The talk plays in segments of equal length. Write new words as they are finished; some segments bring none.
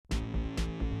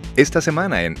Esta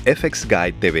semana en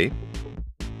fxguidetv.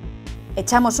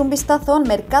 Echamos un vistazo al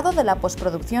mercado de la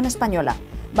postproducción española.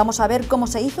 Vamos a ver cómo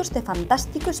se hizo este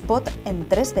fantástico spot en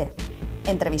 3D.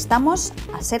 Entrevistamos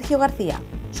a Sergio García,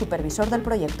 supervisor del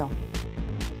proyecto.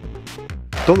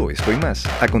 Todo esto y más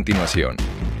a continuación.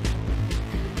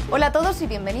 Hola a todos y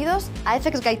bienvenidos a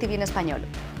fxguidetv en español.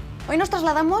 Hoy nos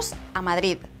trasladamos a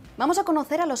Madrid. Vamos a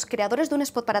conocer a los creadores de un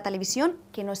spot para televisión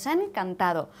que nos han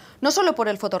encantado, no solo por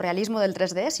el fotorrealismo del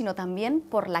 3D, sino también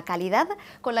por la calidad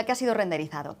con la que ha sido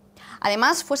renderizado.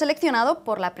 Además, fue seleccionado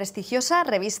por la prestigiosa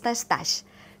revista Stage.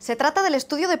 Se trata del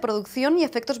estudio de producción y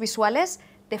efectos visuales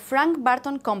de Frank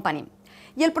Barton Company.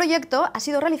 Y el proyecto ha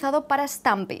sido realizado para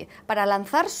Stampy, para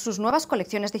lanzar sus nuevas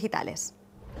colecciones digitales.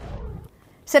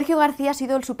 Sergio García ha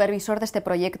sido el supervisor de este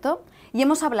proyecto y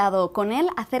hemos hablado con él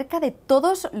acerca de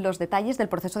todos los detalles del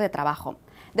proceso de trabajo.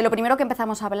 De lo primero que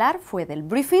empezamos a hablar fue del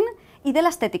briefing y de la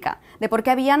estética, de por qué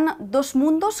habían dos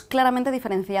mundos claramente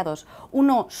diferenciados,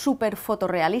 uno súper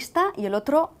fotorrealista y el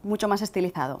otro mucho más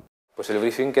estilizado. Pues el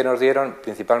briefing que nos dieron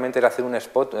principalmente era hacer un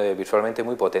spot visualmente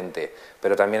muy potente,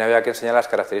 pero también había que enseñar las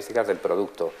características del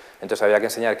producto. Entonces había que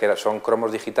enseñar que son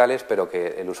cromos digitales, pero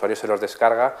que el usuario se los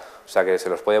descarga, o sea que se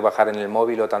los puede bajar en el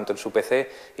móvil o tanto en su PC,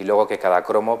 y luego que cada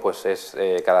cromo pues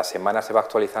cada semana se va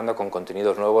actualizando con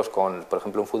contenidos nuevos. Por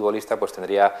ejemplo, un futbolista pues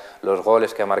tendría los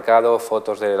goles que ha marcado,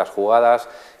 fotos de las jugadas,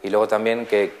 y luego también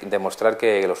que demostrar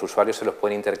que los usuarios se los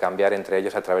pueden intercambiar entre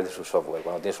ellos a través de su software.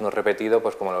 Cuando tienes uno repetido,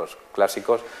 pues como los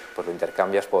clásicos, pues lo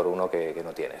intercambias por uno que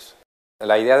no tienes.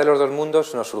 La idea de los dos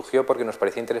mundos nos surgió porque nos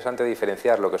parecía interesante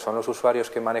diferenciar lo que son los usuarios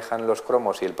que manejan los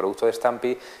cromos y el producto de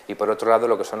Stampy, y por otro lado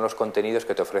lo que son los contenidos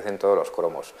que te ofrecen todos los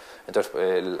cromos. Entonces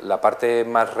la parte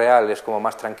más real es como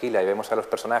más tranquila y vemos a los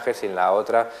personajes, y en la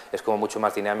otra es como mucho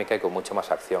más dinámica y con mucho más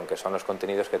acción, que son los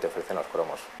contenidos que te ofrecen los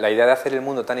cromos. La idea de hacer el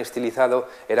mundo tan estilizado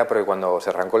era porque cuando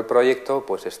se arrancó el proyecto,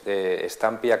 pues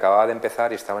Stampy acababa de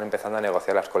empezar y estaban empezando a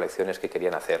negociar las colecciones que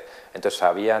querían hacer. Entonces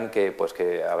sabían que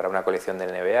habrá una colección de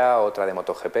NBA, otra de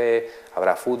MotoGP,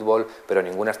 habrá fútbol, pero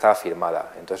ninguna estaba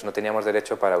firmada. Entonces no teníamos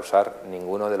derecho para usar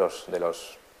ninguno de los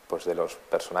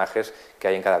personajes que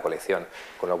hay en cada colección.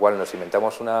 Con lo cual nos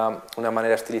inventamos una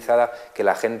manera estilizada que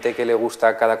la gente que le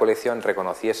gusta cada colección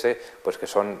reconociese pues que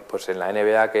son pues en la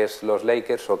NBA que es los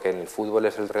Lakers, o que en el fútbol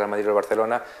es el Real Madrid o el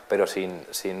Barcelona, pero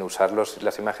sin usar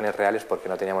las imágenes reales, porque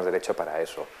no teníamos derecho para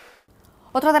eso.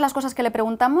 Otra de las cosas que le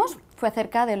preguntamos fue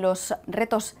acerca de los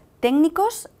retos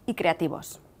técnicos y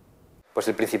creativos. Pues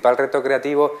el principal reto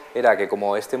creativo era que,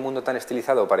 como este mundo tan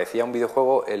estilizado parecía un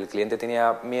videojuego, el cliente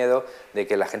tenía miedo de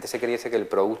que la gente se creyese que el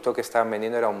producto que estaban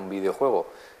vendiendo era un videojuego.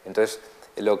 Entonces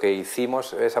lo que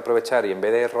hicimos es aprovechar, y en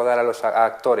vez de rodar a los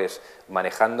actores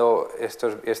manejando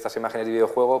estas imágenes de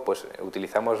videojuego, pues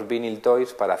utilizamos vinyl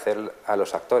toys para hacer a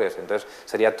los actores. Entonces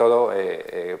sería todo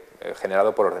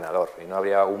generado por ordenador y no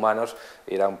habría humanos,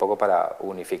 y era un poco para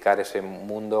unificar ese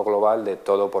mundo global de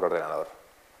todo por ordenador.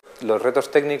 Los retos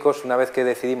técnicos, una vez que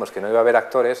decidimos que no iba a haber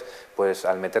actores, pues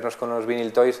al meternos con los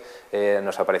vinyl toys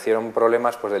nos aparecieron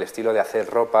problemas pues del estilo de hacer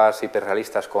ropas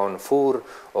hiperrealistas con fur,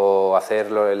 o hacer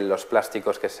los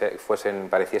plásticos que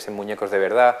pareciesen muñecos de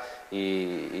verdad,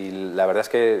 y la verdad es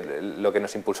que lo que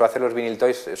nos impulsó a hacer los vinyl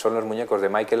toys son los muñecos de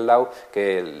Michael Lau,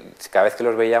 que cada vez que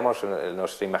los veíamos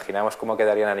nos imaginamos cómo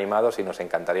quedarían animados y nos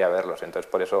encantaría verlos. Entonces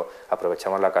por eso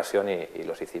aprovechamos la ocasión y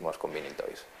los hicimos con vinyl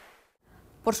toys.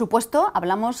 Por supuesto,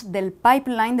 hablamos del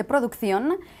pipeline de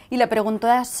producción y le preguntó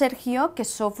a Sergio qué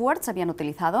softwares habían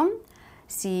utilizado,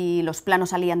 si los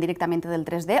planos salían directamente del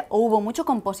 3D o hubo mucho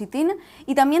compositing,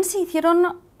 y también si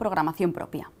hicieron programación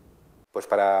propia. Pues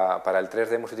para el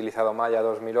 3D hemos utilizado Maya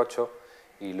 2008,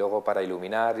 y luego para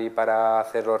iluminar y para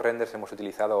hacer los renders hemos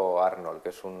utilizado Arnold, que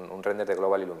es un render de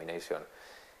Global Illumination,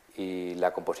 y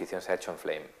la composición se ha hecho en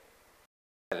Flame.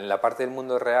 En la parte del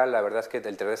mundo real, la verdad es que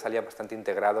el 3D salía bastante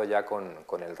integrado ya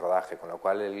con el rodaje, con lo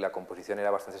cual la composición era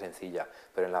bastante sencilla,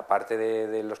 pero en la parte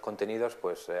de los contenidos,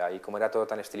 pues ahí como era todo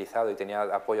tan estilizado y tenía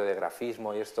apoyo de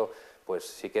grafismo y esto, pues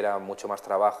sí que era mucho más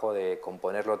trabajo de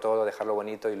componerlo todo, dejarlo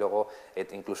bonito, y luego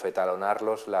incluso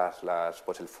etalonarlos,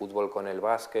 pues el fútbol con el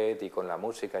básquet y con la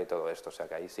música y todo esto, o sea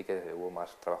que ahí sí que hubo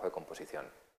más trabajo de composición.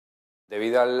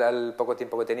 Debido al poco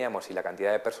tiempo que teníamos y la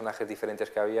cantidad de personajes diferentes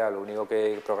que había, lo único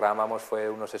que programamos fue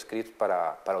unos scripts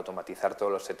para automatizar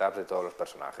todos los setups de todos los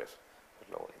personajes. Es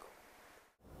lo único.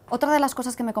 Otra de las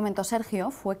cosas que me comentó Sergio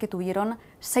fue que tuvieron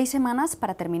 6 semanas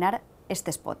para terminar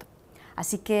este spot.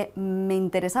 Así que me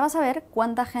interesaba saber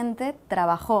cuánta gente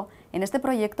trabajó en este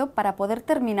proyecto para poder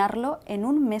terminarlo en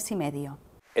 1 mes y medio.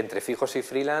 Entre fijos y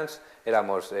freelance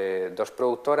éramos 2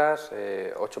 productoras,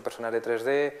 8 personas de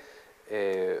 3D,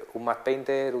 un matte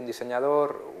painter, un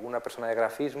diseñador, una persona de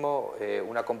grafismo,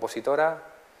 una compositora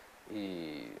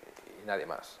y nadie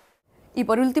más. Y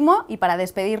por último, y para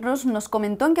despedirnos, nos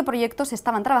comentó en qué proyectos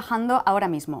estaban trabajando ahora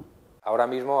mismo. Ahora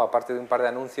mismo, aparte de un par de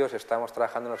anuncios, estamos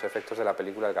trabajando en los efectos de la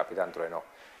película El Capitán Trueno.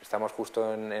 Estamos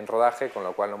justo en rodaje, con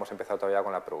lo cual no hemos empezado todavía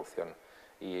con la producción.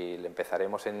 Y le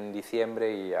empezaremos en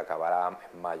diciembre y acabará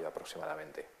en mayo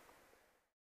aproximadamente.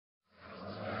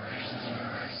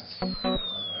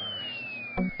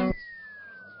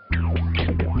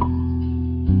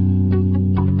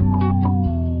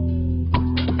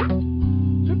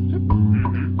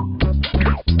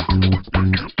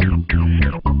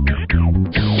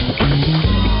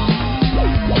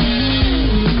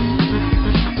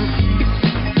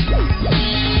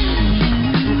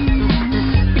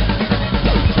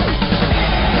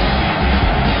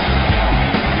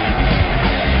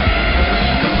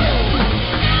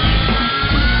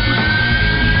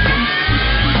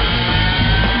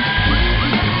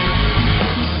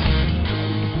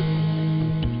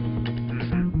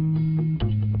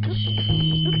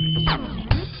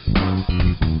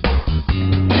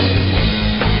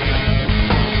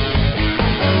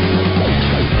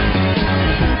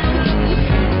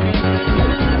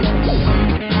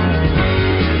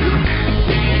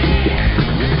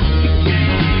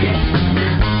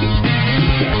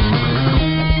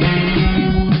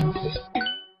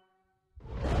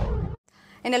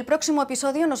 En el próximo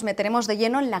episodio nos meteremos de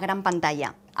lleno en la gran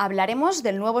pantalla. Hablaremos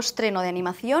del nuevo estreno de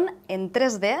animación en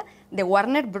 3D de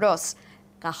Warner Bros.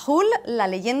 Ga'Hoole, la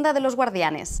leyenda de los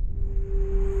guardianes.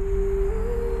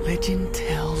 Legend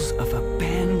tells of a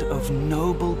band of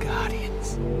noble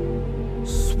guardians,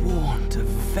 sworn to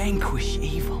vanquish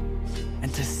evil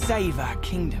and to save our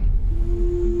kingdom.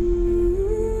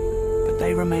 But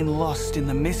they remain lost in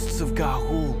the mists of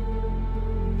Ga'Hoole,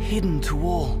 hidden to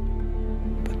all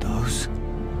but those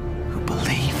who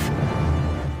believe.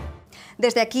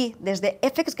 Desde aquí, desde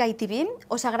fxguidetv,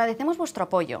 os agradecemos vuestro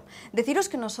apoyo. Deciros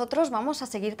que nosotros vamos a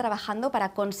seguir trabajando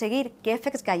para conseguir que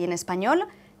fxguide en español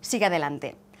siga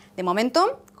adelante. De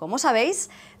momento, como sabéis,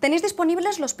 tenéis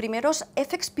disponibles los primeros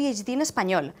FX PhD en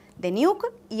español, de Nuke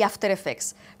y After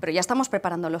Effects, pero ya estamos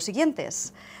preparando los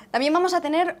siguientes. También vamos a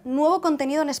tener nuevo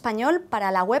contenido en español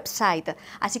para la website,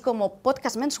 así como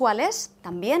podcasts mensuales,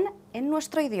 también en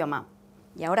nuestro idioma.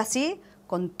 Y ahora sí,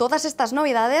 con todas estas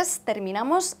novedades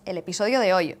terminamos el episodio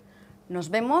de hoy. Nos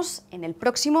vemos en el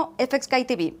próximo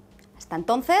fxguidetv. Hasta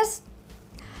entonces,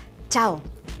 ¡chao!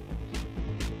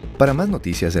 Para más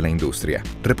noticias de la industria,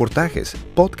 reportajes,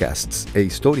 podcasts e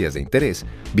historias de interés,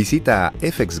 visita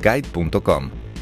fxguide.com.